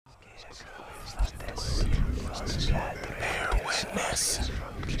Bear witness.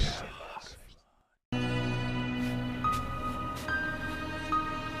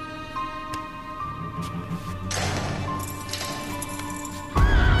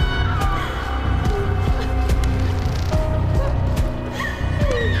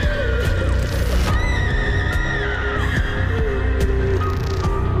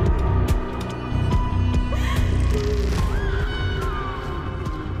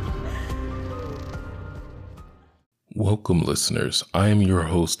 Welcome, listeners. I am your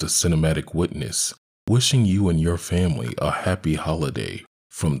host, the Cinematic Witness, wishing you and your family a happy holiday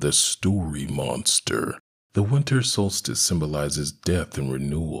from the Story Monster. The winter solstice symbolizes death and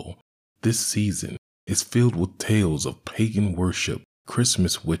renewal. This season is filled with tales of pagan worship,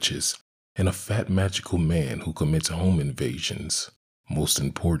 Christmas witches, and a fat magical man who commits home invasions. Most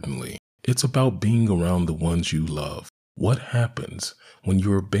importantly, it's about being around the ones you love. What happens when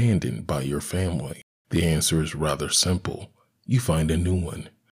you're abandoned by your family? The answer is rather simple. You find a new one.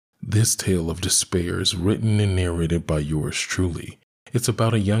 This tale of despair is written and narrated by yours truly. It's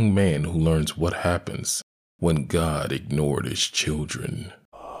about a young man who learns what happens when God ignored his children.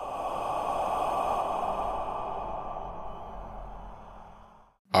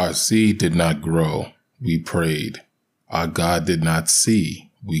 Our seed did not grow. We prayed. Our God did not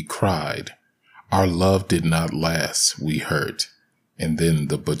see. We cried. Our love did not last. We hurt. And then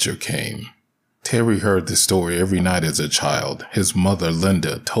the butcher came. Terry heard this story every night as a child. His mother,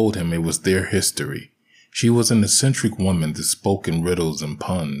 Linda, told him it was their history. She was an eccentric woman that spoke in riddles and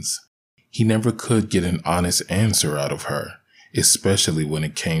puns. He never could get an honest answer out of her, especially when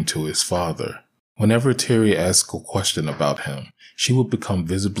it came to his father. Whenever Terry asked a question about him, she would become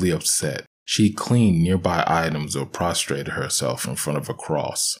visibly upset. She cleaned nearby items or prostrated herself in front of a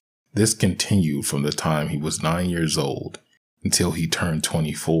cross. This continued from the time he was 9 years old until he turned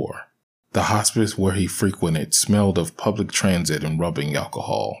 24. The hospice where he frequented smelled of public transit and rubbing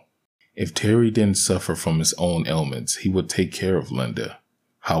alcohol. If Terry didn't suffer from his own ailments, he would take care of Linda.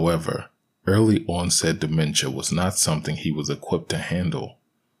 However, early onset dementia was not something he was equipped to handle.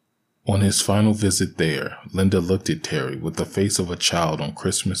 On his final visit there, Linda looked at Terry with the face of a child on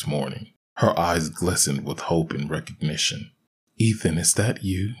Christmas morning. Her eyes glistened with hope and recognition. "Ethan, is that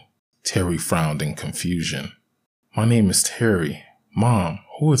you?" Terry frowned in confusion. "My name is Terry. Mom,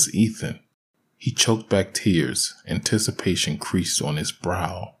 who is Ethan?" He choked back tears. Anticipation creased on his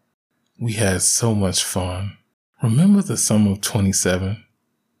brow. "We had so much fun. Remember the summer of 27?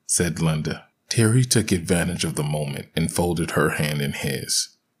 Said Linda. Terry took advantage of the moment and folded her hand in his.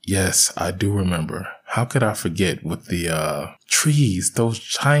 "Yes, I do remember. How could I forget, with the, trees, those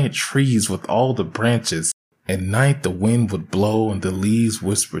giant trees with all the branches. At night the wind would blow and the leaves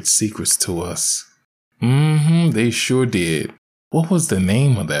whispered secrets to us." They sure did. What was the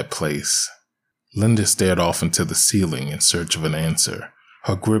name of that place?" Linda stared off into the ceiling in search of an answer.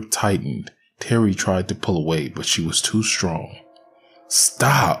 Her grip tightened. Terry tried to pull away, but she was too strong.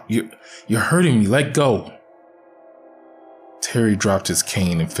 "Stop! You're hurting me. Let go." Terry dropped his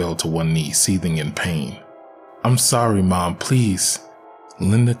cane and fell to one knee, seething in pain. "I'm sorry, Mom, please."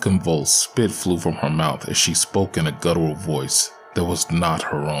 Linda convulsed. Spit flew from her mouth as she spoke in a guttural voice that was not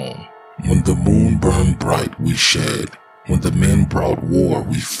her own. "When the moon burned bright, we shed. When the men brought war,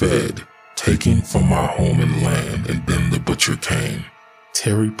 we fed, taking from our home and land, and then the butcher came."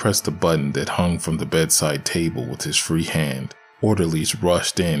 Terry pressed the button that hung from the bedside table with his free hand. Orderlies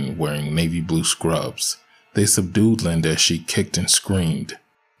rushed in wearing navy blue scrubs. They subdued Linda as she kicked and screamed.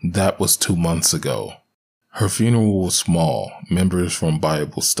 That was 2 months ago. Her funeral was small. Members from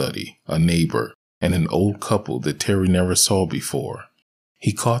Bible study, a neighbor, and an old couple that Terry never saw before.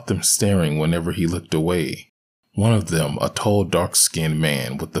 He caught them staring whenever he looked away. One of them, a tall, dark-skinned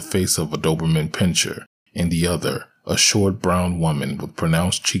man with the face of a Doberman Pinscher, and the other, a short brown woman with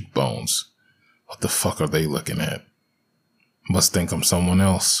pronounced cheekbones. What the fuck are they looking at? Must think I'm someone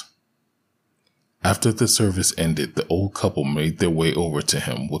else. After the service ended, the old couple made their way over to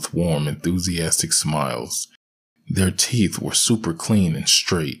him with warm, enthusiastic smiles. Their teeth were super clean and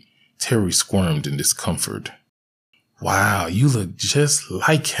straight. Terry squirmed in discomfort. "Wow, you look just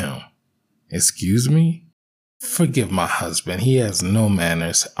like him." "Excuse me?" "Forgive my husband. He has no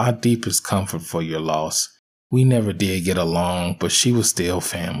manners. Our deepest comfort for your loss. We never did get along, but she was still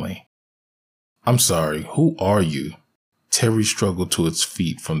family." "I'm sorry. Who are you?" Terry struggled to its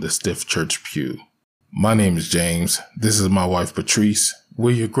feet from the stiff church pew. "My name is James. This is my wife, Patrice.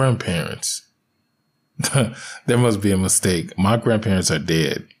 We're your grandparents." "There must be a mistake. My grandparents are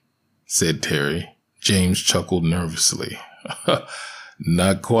dead," said Terry. James chuckled nervously.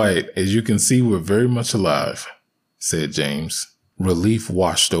 "Not quite. As you can see, we're very much alive," said James. Relief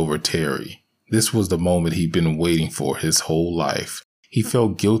washed over Terry. This was the moment he'd been waiting for his whole life. He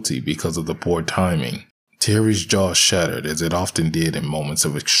felt guilty because of the poor timing. Terry's jaw shattered as it often did in moments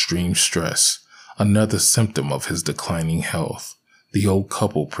of extreme stress, another symptom of his declining health. The old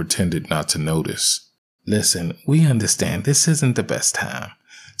couple pretended not to notice. "Listen, we understand this isn't the best time,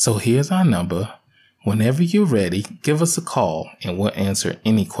 so here's our number. Whenever you're ready, give us a call and we'll answer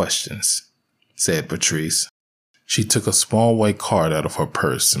any questions," said Patrice. She took a small white card out of her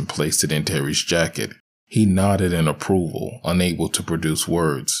purse and placed it in Terry's jacket. He nodded in approval, unable to produce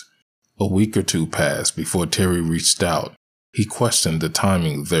words. A week or two passed before Terry reached out. He questioned the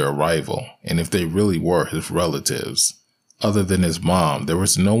timing of their arrival and if they really were his relatives. Other than his mom, there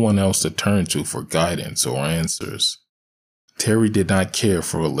was no one else to turn to for guidance or answers. Terry did not care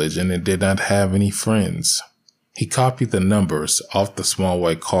for religion and did not have any friends. He copied the numbers off the small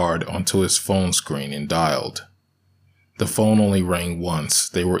white card onto his phone screen and dialed. The phone only rang once.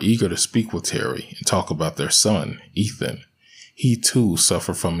 They were eager to speak with Terry and talk about their son, Ethan. He too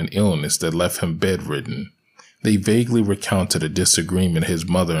suffered from an illness that left him bedridden. They vaguely recounted a disagreement his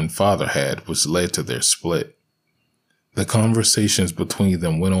mother and father had, which led to their split. The conversations between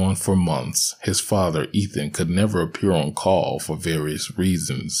them went on for months. His father, Ethan, could never appear on call for various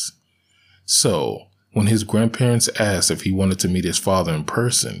reasons. So, when his grandparents asked if he wanted to meet his father in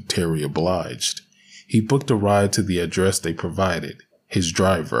person, Terry obliged. He booked a ride to the address they provided. His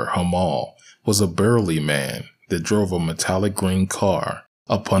driver, Hamal, was a burly man that drove a metallic green car.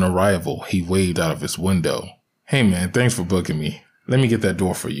 Upon arrival, he waved out of his window. "Hey man, thanks for booking me. Let me get that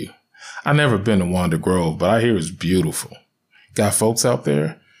door for you. I've never been to Wanda Grove, but I hear it's beautiful. Got folks out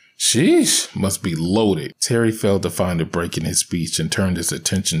there? Sheesh, must be loaded." Terry failed to find a break in his speech and turned his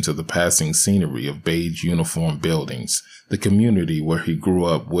attention to the passing scenery of beige uniform buildings. The community where he grew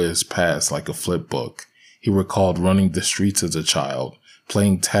up whizzed past like a flip book. He recalled running the streets as a child,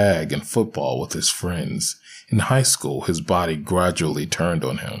 playing tag and football with his friends. In high school, his body gradually turned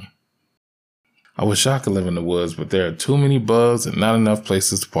on him. "I wish I could live in the woods, but there are too many bugs and not enough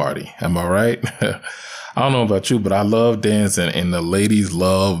places to party. Am I right? I don't know about you, but I love dancing and the ladies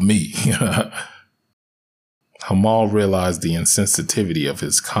love me." Hamal realized the insensitivity of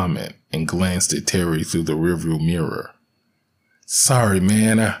his comment and glanced at Terry through the rearview mirror. "Sorry,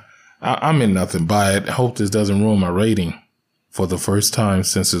 man. I meant nothing by it. I hope this doesn't ruin my rating." For the first time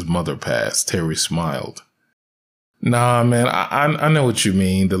since his mother passed, Terry smiled. "Nah, man, I know what you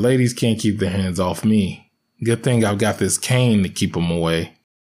mean. The ladies can't keep their hands off me. Good thing I've got this cane to keep them away."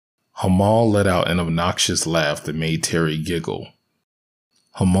 Hamal let out an obnoxious laugh that made Terry giggle.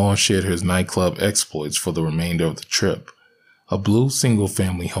 Hamal shared his nightclub exploits for the remainder of the trip. A blue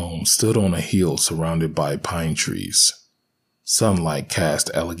single-family home stood on a hill surrounded by pine trees. Sunlight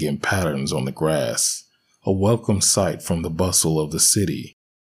cast elegant patterns on the grass, a welcome sight from the bustle of the city.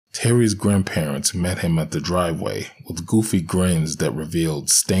 Terry's grandparents met him at the driveway with goofy grins that revealed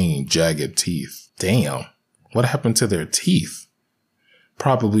stained, jagged teeth. Damn, what happened to their teeth?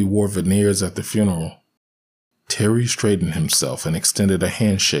 Probably wore veneers at the funeral. Terry straightened himself and extended a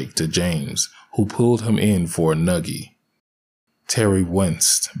handshake to James, who pulled him in for a nuggie. Terry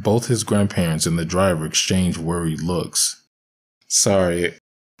winced. Both his grandparents and the driver exchanged worried looks. "Sorry,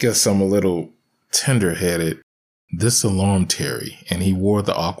 guess I'm a little tender-headed." This alarmed Terry, and he wore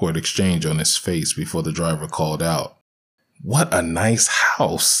the awkward exchange on his face before the driver called out, "What a nice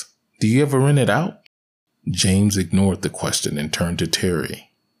house! Do you ever rent it out?" James ignored the question and turned to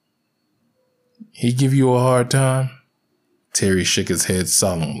Terry. "He give you a hard time?" Terry shook his head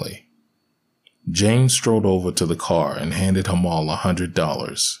solemnly. James strolled over to the car and handed Hamal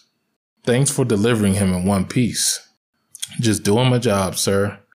 $100. "Thanks for delivering him in one piece." "Just doing my job,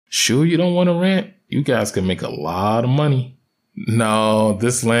 sir." "Sure you don't want to rent? You guys can make a lot of money." "No,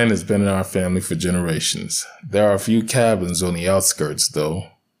 this land has been in our family for generations. There are a few cabins on the outskirts, though."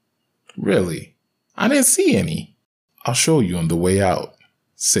 "Really? I didn't see any." "I'll show you on the way out,"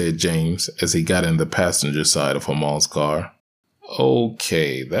 said James as he got in the passenger side of Hamal's car.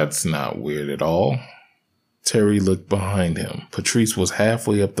 "Okay, that's not weird at all." Terry looked behind him. Patrice was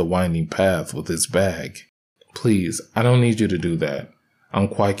halfway up the winding path with his bag. "Please, I don't need you to do that. I'm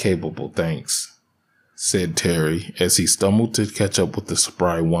quite capable, thanks," said Terry as he stumbled to catch up with the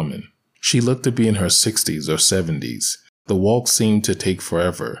spry woman. She looked to be in her 60s or 70s. The walk seemed to take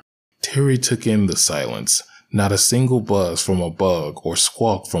forever. Terry took in the silence. Not a single buzz from a bug or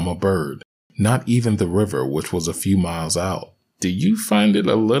squawk from a bird. Not even the river, which was a few miles out. "Do you find it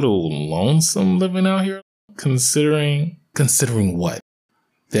a little lonesome living out here? Considering what?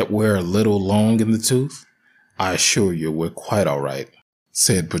 That we're a little long in the tooth?" "I assure you we're quite all right,"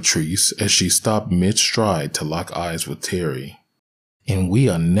 said Patrice as she stopped mid-stride to lock eyes with Terry. "And we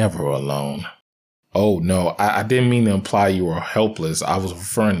are never alone." Oh, no, I didn't mean to imply you were helpless. I was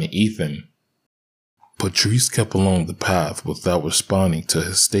referring to Ethan. Patrice kept along the path without responding to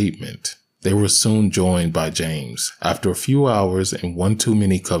his statement. They were soon joined by James. After a few hours and one too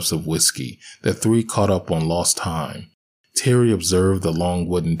many cups of whiskey, the three caught up on lost time. Terry observed the long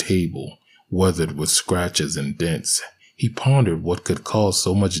wooden table, weathered with scratches and dents. He pondered what could cause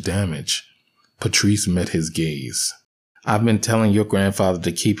so much damage. Patrice met his gaze. I've been telling your grandfather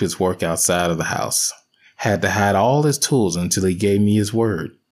to keep his work outside of the house. Had to hide all his tools until he gave me his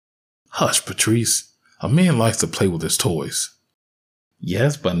word. Hush, Patrice. A man likes to play with his toys.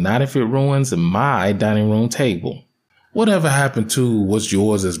 Yes, but not if it ruins my dining room table. Whatever happened to what's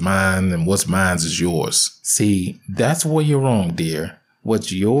yours is mine and what's mine is yours? See, that's where you're wrong, dear.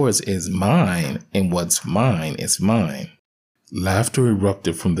 What's yours is mine and what's mine is mine. Laughter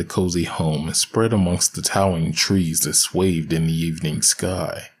erupted from the cozy home and spread amongst the towering trees that swayed in the evening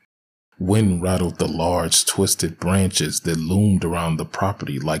sky. Wind rattled the large, twisted branches that loomed around the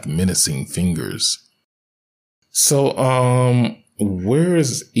property like menacing fingers. So, where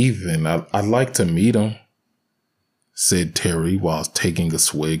is Ethan? I'd like to meet him, said Terry while taking a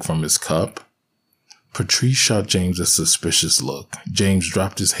swig from his cup. Patrice shot James a suspicious look. James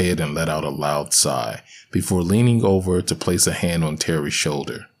dropped his head and let out a loud sigh before leaning over to place a hand on Terry's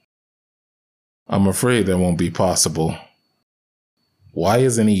shoulder. I'm afraid that won't be possible. Why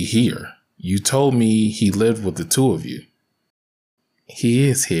isn't he here? You told me he lived with the two of you. He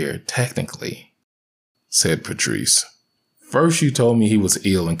is here, technically, said Patrice. First you told me he was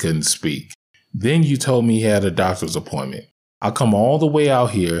ill and couldn't speak. Then you told me he had a doctor's appointment. I come all the way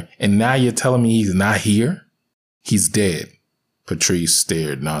out here, and now you're telling me he's not here? He's dead. Patrice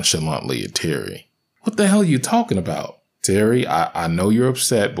stared nonchalantly at Terry. What the hell are you talking about? Terry, I know you're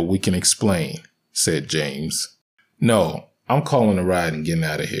upset, but we can explain, said James. No, I'm calling a ride and getting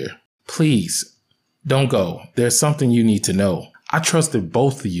out of here. Please, don't go. There's something you need to know. I trusted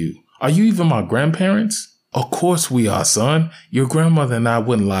both of you. Are you even my grandparents? Of course we are, son. Your grandmother and I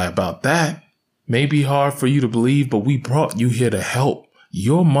wouldn't lie about that. May be hard for you to believe, but we brought you here to help.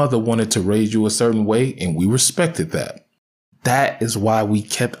 Your mother wanted to raise you a certain way, and we respected that. That is why we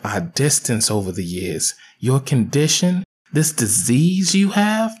kept our distance over the years. Your condition, this disease you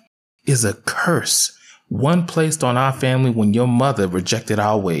have, is a curse. One placed on our family when your mother rejected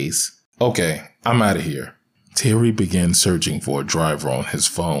our ways. Okay, I'm out of here. Terry began searching for a driver on his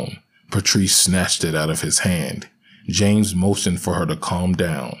phone. Patrice snatched it out of his hand. James motioned for her to calm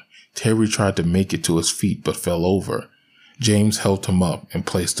down. Terry tried to make it to his feet but fell over. James helped him up and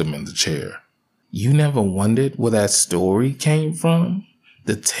placed him in the chair. You never wondered where that story came from?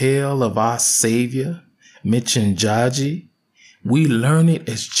 The tale of our savior, Michinjaji? We learn it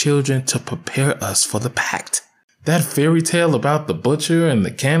as children to prepare us for the pact. That fairy tale about the butcher and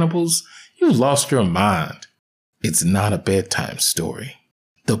the cannibals? You lost your mind. It's not a bedtime story.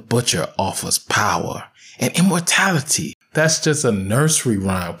 The butcher offers power and immortality. That's just a nursery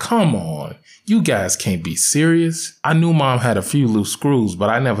rhyme. Come on. You guys can't be serious. I knew Mom had a few loose screws, but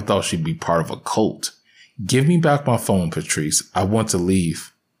I never thought she'd be part of a cult. Give me back my phone, Patrice. I want to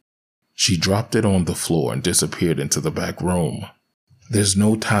leave. She dropped it on the floor and disappeared into the back room. There's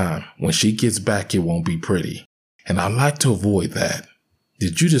no time. When she gets back, it won't be pretty. And I'd like to avoid that.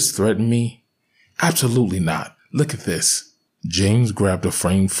 Did you just threaten me? Absolutely not. Look at this. James grabbed a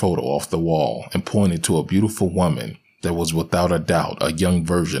framed photo off the wall and pointed to a beautiful woman that was without a doubt a young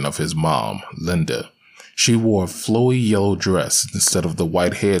version of his mom, Linda. She wore a flowy yellow dress instead of the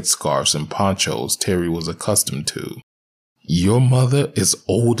white headscarves and ponchos Terry was accustomed to. Your mother is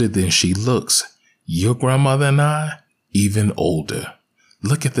older than she looks. Your grandmother and I, even older.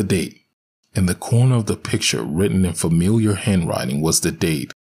 Look at the date. In the corner of the picture, written in familiar handwriting, was the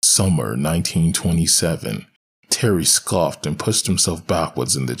date, summer 1927. Terry scoffed and pushed himself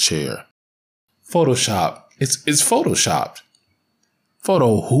backwards in the chair. Photoshop. It's photoshopped.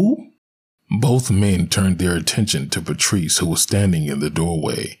 Photo who? Both men turned their attention to Patrice, who was standing in the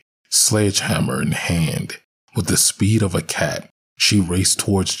doorway, sledgehammer in hand. With the speed of a cat, she raced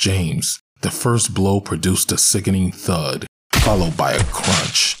towards James. The first blow produced a sickening thud, followed by a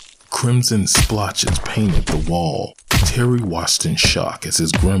crunch. Crimson splotches painted the wall. Terry watched in shock as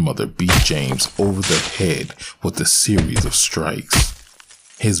his grandmother beat James over the head with a series of strikes.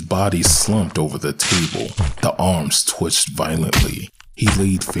 His body slumped over the table. The arms twitched violently. He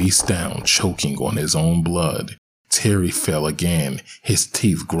laid face down, choking on his own blood. Terry fell again, his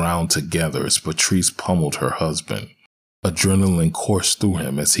teeth ground together as Patrice pummeled her husband. Adrenaline coursed through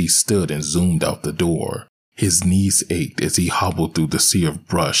him as he stood and zoomed out the door. His knees ached as he hobbled through the sea of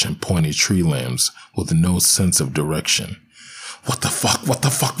brush and pointed tree limbs with no sense of direction. What the fuck? What the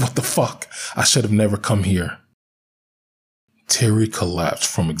fuck? What the fuck? I should have never come here. Terry collapsed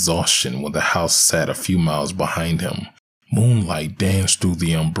from exhaustion when the house sat a few miles behind him. Moonlight danced through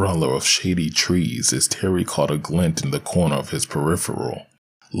the umbrella of shady trees as Terry caught a glint in the corner of his peripheral.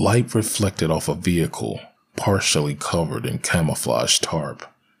 Light reflected off a vehicle, partially covered in camouflage tarp.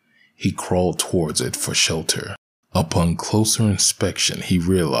 He crawled towards it for shelter. Upon closer inspection, he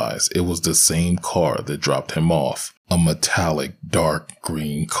realized it was the same car that dropped him off, a metallic dark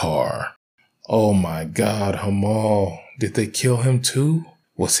green car. Oh my God, Hamal. Did they kill him too?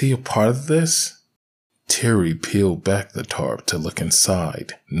 Was he a part of this? Terry peeled back the tarp to look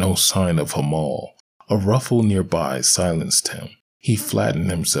inside. No sign of Hamal. A ruffle nearby silenced him. He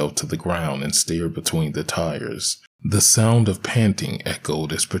flattened himself to the ground and stared between the tires. The sound of panting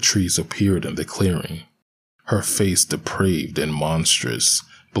echoed as Patrice appeared in the clearing. Her face depraved and monstrous.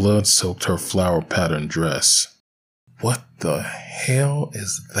 Blood soaked her flower-patterned dress. What the hell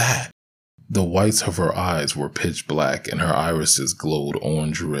is that? The whites of her eyes were pitch black and her irises glowed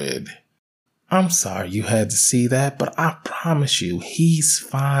orange-red. I'm sorry you had to see that, but I promise you, he's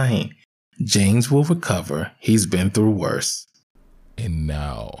fine. James will recover. He's been through worse. And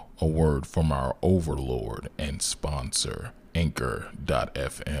now, a word from our overlord and sponsor,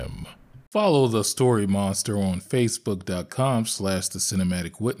 Anchor.fm. Follow The Story Monster on Facebook.com/The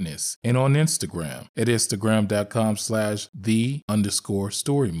Cinematic Witness and on Instagram at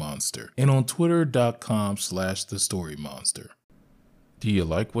Instagram.com/The_Story Monster and on Twitter.com/The Story Monster. Do you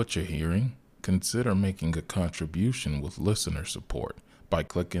like what you're hearing? Consider making a contribution with listener support by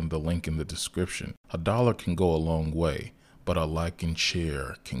clicking the link in the description. $1 can go a long way, but a like and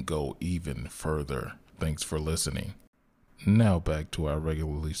share can go even further. Thanks for listening. Now back to our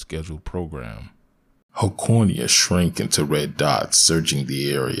regularly scheduled program. Her cornea shrank into red dots, searching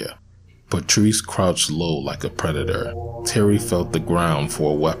the area. Patrice crouched low like a predator. Terry felt the ground for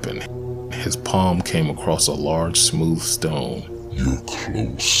a weapon. His palm came across a large, smooth stone. You're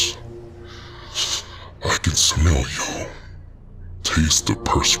close. I can smell you. Taste the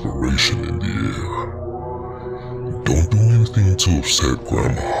perspiration in the air. Don't do anything to upset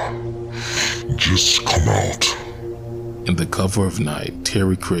Grandma. Just come out. In the cover of night,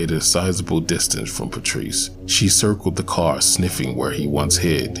 Terry created a sizable distance from Patrice. She circled the car, sniffing where he once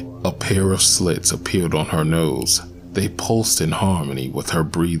hid. A pair of slits appeared on her nose. They pulsed in harmony with her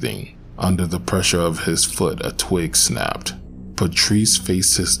breathing. Under the pressure of his foot, a twig snapped. Patrice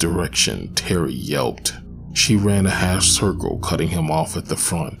faced his direction. Terry yelped. She ran a half circle, cutting him off at the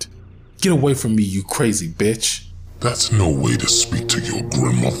front. Get away from me, you crazy bitch! That's no way to speak to your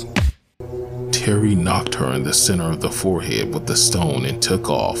grandmother. Terry knocked her in the center of the forehead with the stone and took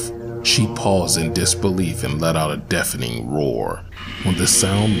off. She paused in disbelief and let out a deafening roar. When the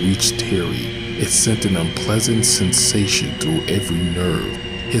sound reached Terry, it sent an unpleasant sensation through every nerve.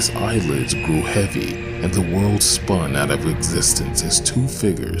 His eyelids grew heavy, and the world spun out of existence as two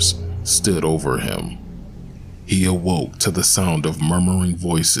figures stood over him. He awoke to the sound of murmuring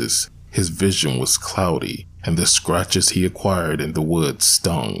voices. His vision was cloudy, and the scratches he acquired in the woods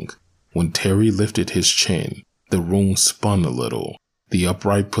stung. When Terry lifted his chin, the room spun a little. The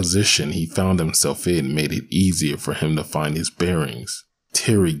upright position he found himself in made it easier for him to find his bearings.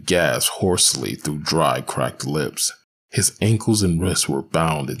 Terry gasped hoarsely through dry, cracked lips. His ankles and wrists were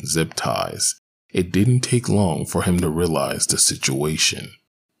bound in zip ties. It didn't take long for him to realize the situation.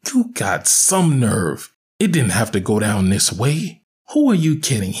 You got some nerve. It didn't have to go down this way. Who are you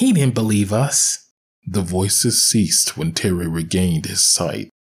kidding? He didn't believe us. The voices ceased when Terry regained his sight.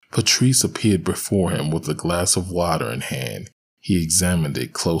 Patrice appeared before him with a glass of water in hand. He examined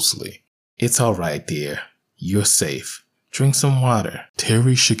it closely. It's all right, dear. You're safe. Drink some water.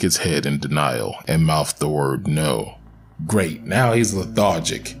 Terry shook his head in denial and mouthed the word no. Great, now he's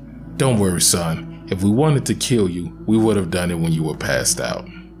lethargic. Don't worry, son. If we wanted to kill you, we would have done it when you were passed out.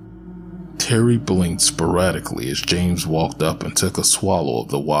 Terry blinked sporadically as James walked up and took a swallow of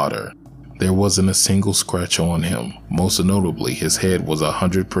the water. There wasn't a single scratch on him. Most notably, his head was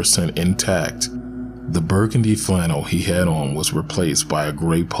 100% intact. The burgundy flannel he had on was replaced by a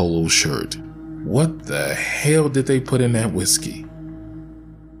gray polo shirt. What the hell did they put in that whiskey?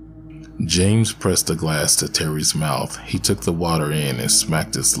 James pressed a glass to Terry's mouth. He took the water in and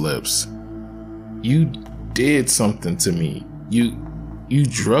smacked his lips. You did something to me. You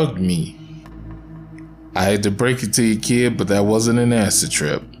drugged me. I had to break it to you, kid, but that wasn't an acid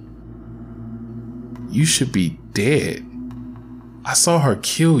trip. You should be dead. I saw her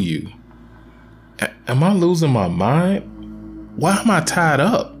kill you. Am I losing my mind? Why am I tied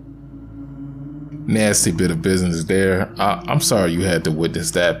up? Nasty bit of business there. I'm sorry you had to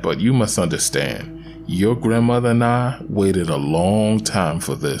witness that, but you must understand. Your grandmother and I waited a long time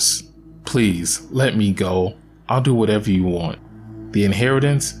for this. Please, let me go. I'll do whatever you want. The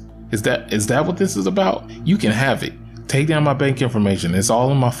inheritance? Is that what this is about? You can have it. Take down my bank information. It's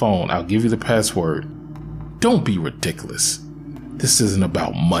all on my phone. I'll give you the password. Don't be ridiculous. This isn't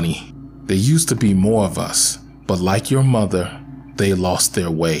about money. There used to be more of us, but like your mother, they lost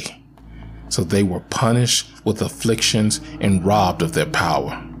their way. So they were punished with afflictions and robbed of their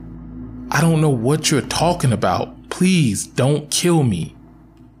power. I don't know what you're talking about. Please don't kill me.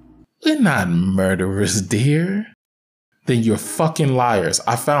 We're not murderers, dear. Then you're fucking liars.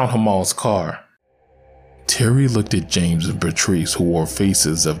 I found Hamal's car. Terry looked at James and Patrice, who wore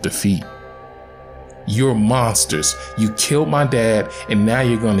faces of defeat. You're monsters. You killed my dad, and now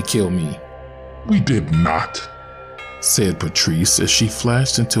you're going to kill me. We did not, said Patrice as she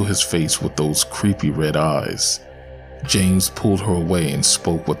flashed into his face with those creepy red eyes. James pulled her away and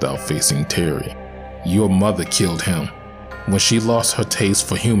spoke without facing Terry. Your mother killed him when she lost her taste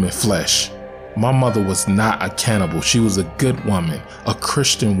for human flesh. My mother was not a cannibal. She was a good woman, a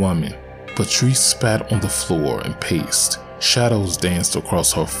Christian woman. Patrice spat on the floor and paced. Shadows danced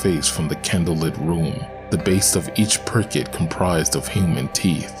across her face from the candlelit room. The base of each pricket comprised of human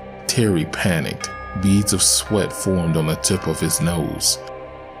teeth. Terry panicked. Beads of sweat formed on the tip of his nose.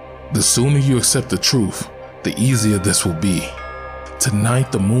 The sooner you accept the truth, the easier this will be.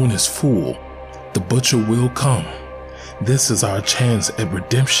 Tonight the moon is full. The butcher will come. This is our chance at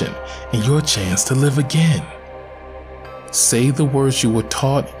redemption and your chance to live again. Say the words you were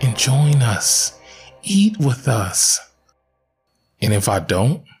taught and join us. Eat with us. And if I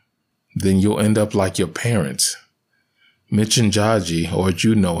don't, then you'll end up like your parents. Michinjaji, or as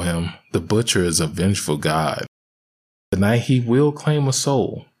you know him, the butcher, is a vengeful god. Tonight he will claim a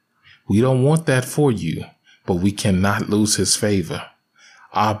soul. We don't want that for you, but we cannot lose his favor.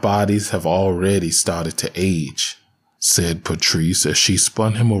 Our bodies have already started to age, said Patrice as she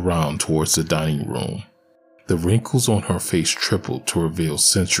spun him around towards the dining room. The wrinkles on her face tripled to reveal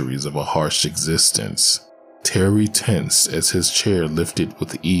centuries of a harsh existence. Terry tensed as his chair lifted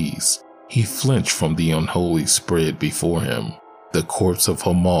with ease. He flinched from the unholy spread before him. The corpse of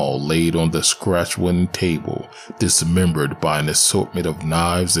Hamal laid on the scratch wooden table, dismembered by an assortment of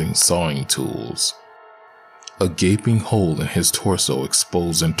knives and sawing tools. A gaping hole in his torso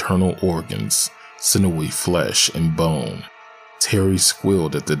exposed internal organs, sinewy flesh and bone. Terry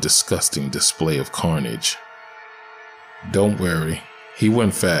squealed at the disgusting display of carnage. Don't worry, he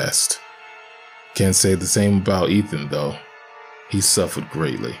went fast. Can't say the same about Ethan, though. He suffered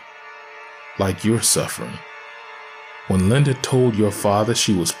greatly. Like you're suffering. When Linda told your father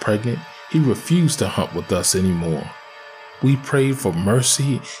she was pregnant, he refused to hunt with us anymore. We prayed for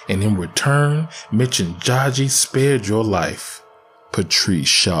mercy, and in return, Michinjaji spared your life. Patrice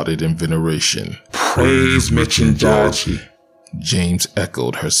shouted in veneration. Praise Michinjaji. James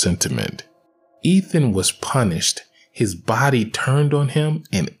echoed her sentiment. Ethan was punished. His body turned on him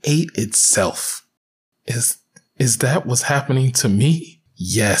and ate itself. Is that what's happening to me?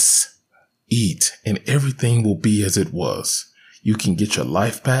 Yes. Eat, and everything will be as it was. You can get your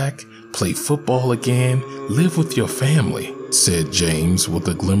life back, play football again, live with your family, said James with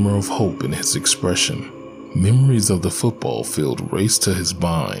a glimmer of hope in his expression. Memories of the football field raced to his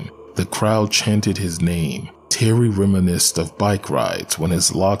mind. The crowd chanted his name. Terry reminisced of bike rides when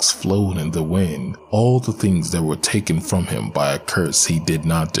his locks flowed in the wind, all the things that were taken from him by a curse he did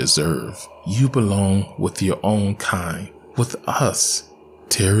not deserve. You belong with your own kind, with us.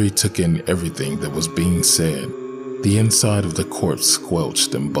 Terry took in everything that was being said. The inside of the corpse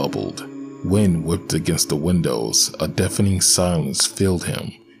squelched and bubbled. Wind whipped against the windows. A deafening silence filled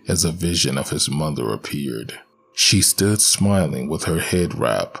him as a vision of his mother appeared. She stood smiling with her head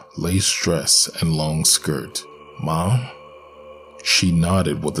wrap, lace dress, and long skirt. Mom? She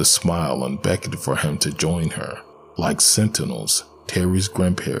nodded with a smile and beckoned for him to join her. Like sentinels, Terry's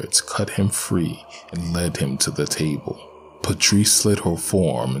grandparents cut him free and led him to the table. Patrice slid her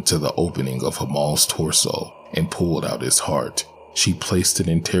forearm into the opening of Hamal's torso and pulled out his heart. She placed it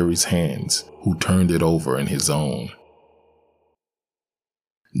in Terry's hands, who turned it over in his own.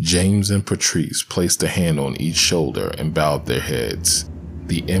 James and Patrice placed a hand on each shoulder and bowed their heads.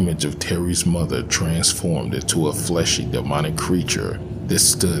 The image of Terry's mother transformed into a fleshy demonic creature that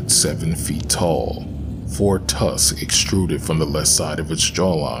stood 7 feet tall. 4 tusks extruded from the left side of its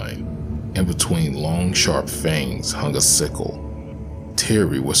jawline, and between long sharp fangs hung a sickle.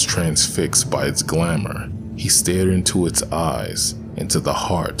 Terry was transfixed by its glamour. He stared into its eyes, into the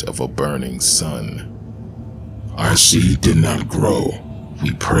heart of a burning sun. Our seed did not grow.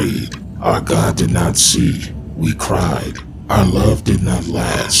 We prayed. Our God did not see. We cried. Our love did not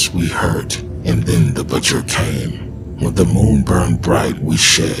last. We hurt. And then the butcher came. When the moon burned bright, we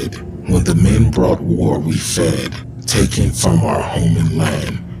shed. When the men brought war, we fed, taking from our home and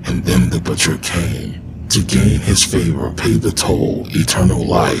land. And then the butcher came. To gain his favor, pay the toll, eternal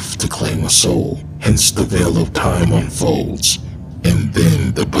life to claim a soul. Hence the veil of time unfolds. And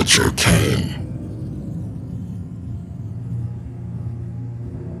then the butcher came.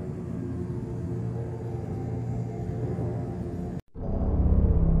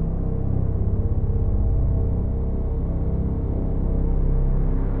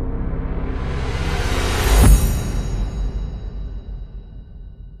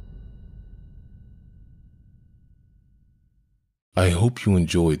 I hope you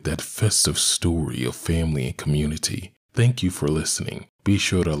enjoyed that festive story of family and community. Thank you for listening. Be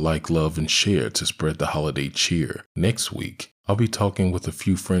sure to like, love, and share to spread the holiday cheer. Next week, I'll be talking with a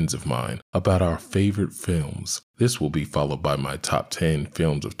few friends of mine about our favorite films. This will be followed by my top 10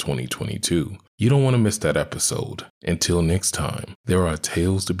 films of 2022. You don't want to miss that episode. Until next time, there are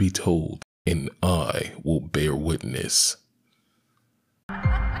tales to be told, and I will bear witness.